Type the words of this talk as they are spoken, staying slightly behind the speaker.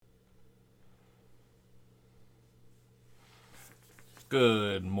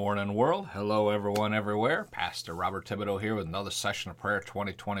Good morning, world. Hello, everyone, everywhere. Pastor Robert Thibodeau here with another session of prayer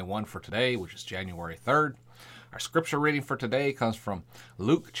 2021 for today, which is January 3rd. Our scripture reading for today comes from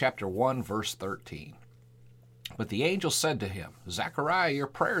Luke chapter 1, verse 13. But the angel said to him, Zechariah, your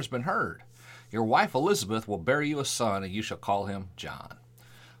prayer has been heard. Your wife Elizabeth will bear you a son, and you shall call him John.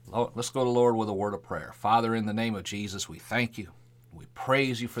 Let's go to the Lord with a word of prayer. Father, in the name of Jesus, we thank you. We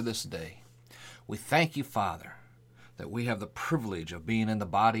praise you for this day. We thank you, Father, that we have the privilege of being in the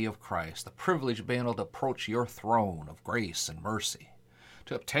body of Christ, the privilege of being able to approach your throne of grace and mercy,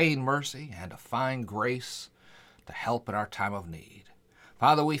 to obtain mercy and to find grace to help in our time of need.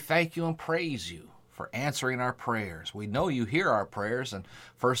 Father, we thank you and praise you for answering our prayers. We know you hear our prayers, and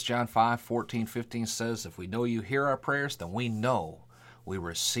 1 John 5:14-15 says, if we know you hear our prayers, then we know we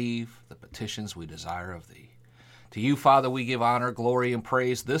receive the petitions we desire of thee. To you, Father, we give honor, glory, and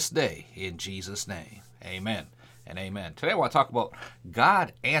praise this day in Jesus' name. Amen and amen. Today I want to talk about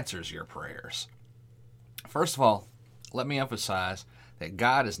God answers your prayers. First of all, let me emphasize that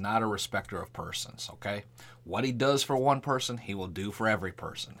God is not a respecter of persons, okay? What he does for one person, he will do for every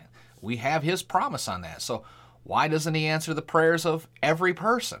person. We have his promise on that. So why doesn't he answer the prayers of every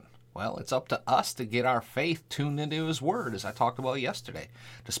person? Well, it's up to us to get our faith tuned into his word, as I talked about yesterday.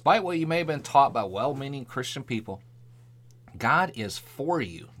 Despite what you may have been taught by well-meaning Christian people, God is for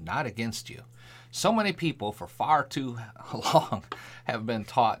you, not against you. So many people for far too long have been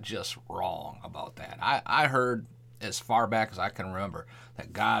taught just wrong about that. I heard as far back as I can remember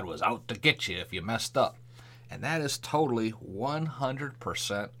that God was out to get you if you messed up. And that is totally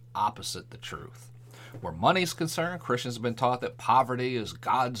 100% opposite the truth. Where money's concerned, Christians have been taught that poverty is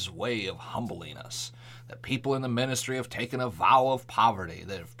God's way of humbling us. That people in the ministry have taken a vow of poverty,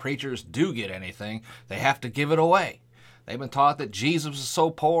 that if preachers do get anything, they have to give it away. They've been taught that Jesus was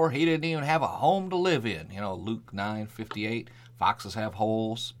so poor, he didn't even have a home to live in. Luke 9:58, foxes have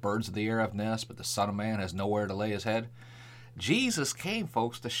holes, birds of the air have nests, but the Son of Man has nowhere to lay his head. Jesus came,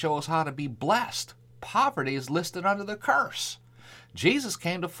 folks, to show us how to be blessed. Poverty is listed under the curse. Jesus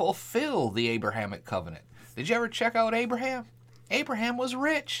came to fulfill the Abrahamic covenant. Did you ever check out Abraham? Abraham was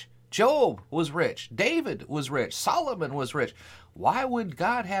rich. Job was rich. David was rich. Solomon was rich. Why would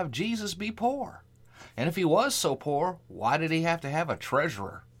God have Jesus be poor? And if he was so poor, why did he have to have a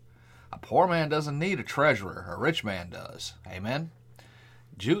treasurer? A poor man doesn't need a treasurer. A rich man does. Amen?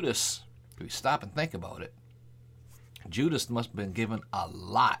 Judas, if you stop and think about it, Judas must have been given a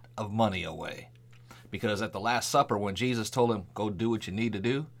lot of money away. Because at the Last Supper, when Jesus told him, go do what you need to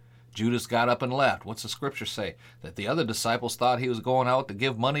do, Judas got up and left. What's the scripture say? That the other disciples thought he was going out to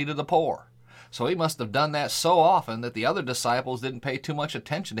give money to the poor. So he must have done that so often that the other disciples didn't pay too much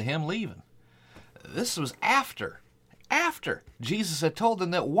attention to him leaving. This was after Jesus had told them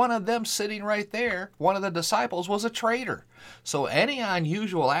that one of them sitting right there, one of the disciples, was a traitor. So any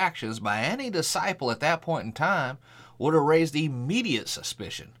unusual actions by any disciple at that point in time would have raised immediate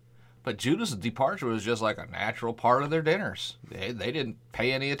suspicion. But Judas' departure was just like a natural part of their dinners. They didn't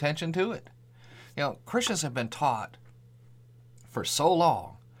pay any attention to it. Christians have been taught for so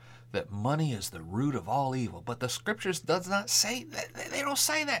long that money is the root of all evil. But the scriptures does not say that. They don't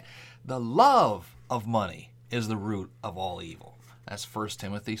say that. The love of money is the root of all evil. That's 1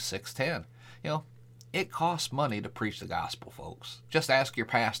 Timothy 6:10. It costs money to preach the gospel, folks. Just ask your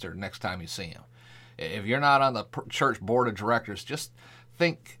pastor next time you see him. If you're not on the church board of directors, just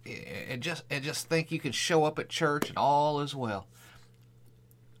think think you can show up at church and all is well.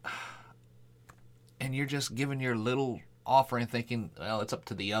 And you're just giving your little offering thinking, well, it's up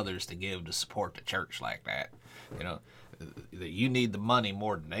to the others to give to support the church like that. That you need the money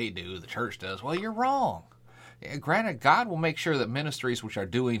more than they do, the church does. Well, you're wrong. Granted, God will make sure that ministries which are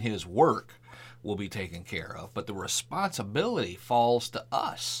doing his work will be taken care of, but the responsibility falls to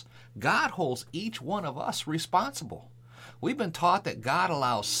us. God holds each one of us responsible. We've been taught that God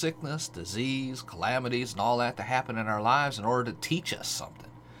allows sickness, disease, calamities, and all that to happen in our lives in order to teach us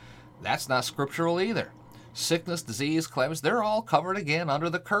something. That's not scriptural either. Sickness, disease, calamities, they're all covered again under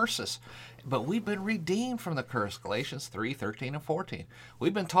the curses. But we've been redeemed from the curse, Galatians 3:13 and 14.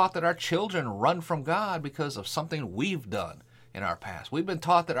 We've been taught that our children run from God because of something we've done in our past. We've been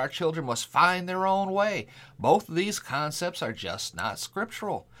taught that our children must find their own way. Both of these concepts are just not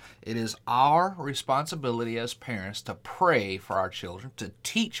scriptural. It is our responsibility as parents to pray for our children, to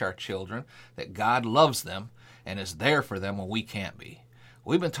teach our children that God loves them and is there for them when we can't be.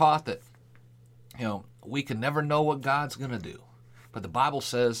 We've been taught that, we can never know what God's going to do. But the Bible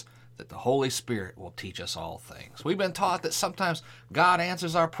says that the Holy Spirit will teach us all things. We've been taught that sometimes God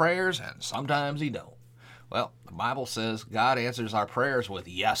answers our prayers and sometimes he don't. Well, the Bible says God answers our prayers with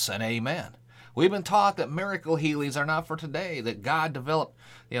yes and amen. We've been taught that miracle healings are not for today, that God developed,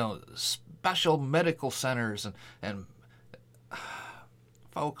 special medical centers and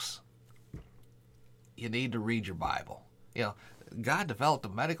folks, you need to read your Bible. God developed the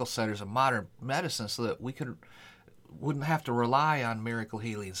medical centers of modern medicine so that we wouldn't have to rely on miracle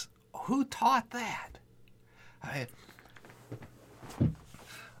healings. Who taught that?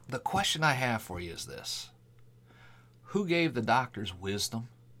 The question I have for you is this. Who gave the doctors wisdom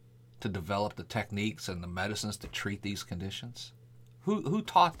to develop the techniques and the medicines to treat these conditions? Who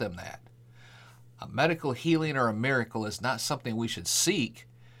taught them that? A medical healing or a miracle is not something we should seek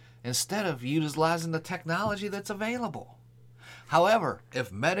instead of utilizing the technology that's available. However,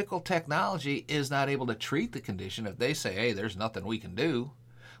 if medical technology is not able to treat the condition, if they say, hey, there's nothing we can do,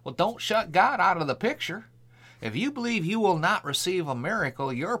 well, don't shut God out of the picture. If you believe you will not receive a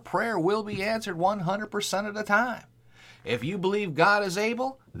miracle, your prayer will be answered 100% of the time. If you believe God is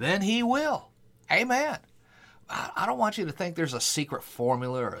able, then He will. Amen. I don't want you to think there's a secret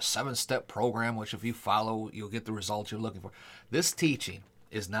formula or a 7-step program which if you follow, you'll get the results you're looking for. This teaching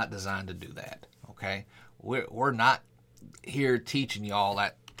is not designed to do that, okay? We're not here teaching you all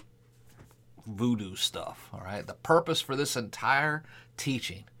that voodoo stuff, all right? The purpose for this entire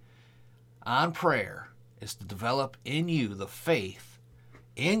teaching on prayer is to develop in you the faith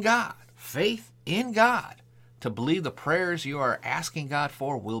in God, to believe the prayers you are asking God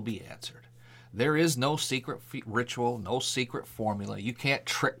for will be answered. There is no secret ritual, no secret formula. You can't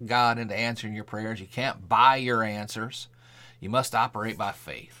trick God into answering your prayers. You can't buy your answers. You must operate by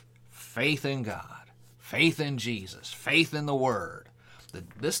faith. Faith in God, faith in Jesus, faith in the Word.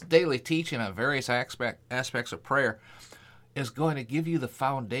 This daily teaching on various aspects of prayer is going to give you the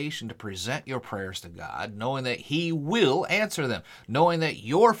foundation to present your prayers to God, knowing that He will answer them, knowing that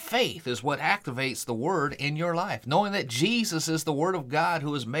your faith is what activates the Word in your life, knowing that Jesus is the Word of God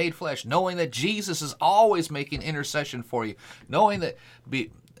who is made flesh, knowing that Jesus is always making intercession for you, knowing that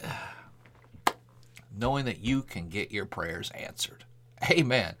you can get your prayers answered.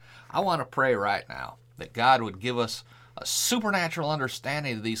 Amen. I want to pray right now that God would give us a supernatural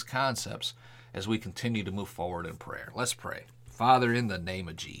understanding of these concepts as we continue to move forward in prayer. Let's pray. Father, in the name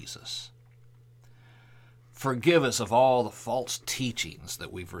of Jesus, forgive us of all the false teachings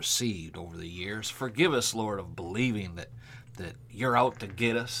that we've received over the years. Forgive us, Lord, of believing that you're out to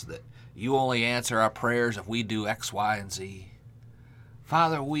get us, that you only answer our prayers if we do X, Y, and Z.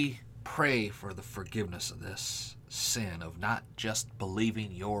 Father, we pray for the forgiveness of this sin of not just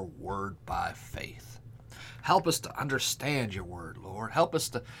believing your word by faith. Help us to understand your word, Lord. Help us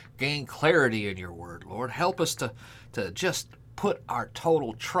to gain clarity in your word, Lord. Help us to just put our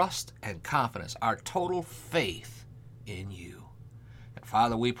total trust and confidence, our total faith in you. And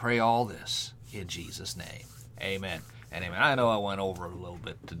Father, we pray all this in Jesus' name. Amen and amen. I know I went over a little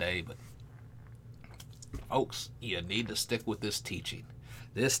bit today, but folks, you need to stick with this teaching.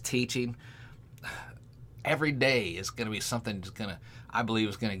 This teaching every day is going to be something that's I believe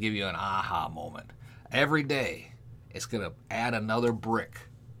is going to give you an aha moment. Every day, it's going to add another brick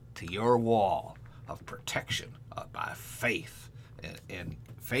to your wall of protection by faith, and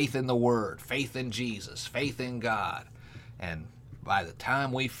faith in the Word, faith in Jesus, faith in God. And by the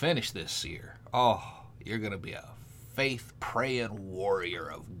time we finish this year, you're going to be a faith-praying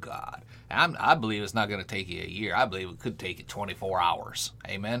warrior of God. And I believe it's not going to take you a year. I believe it could take you 24 hours.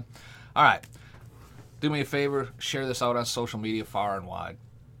 Amen? All right. Do me a favor. Share this out on social media far and wide.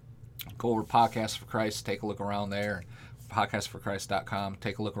 Go over to Podcast for Christ, take a look around there, podcastforchrist.com,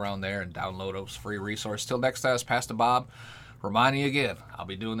 take a look around there and download those free resources. Till next time, it's Pastor Bob, reminding you again, I'll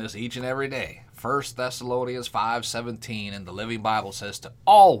be doing this each and every day. 1 Thessalonians 5:17 in the Living Bible says to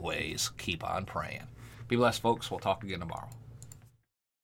always keep on praying. Be blessed, folks. We'll talk again tomorrow.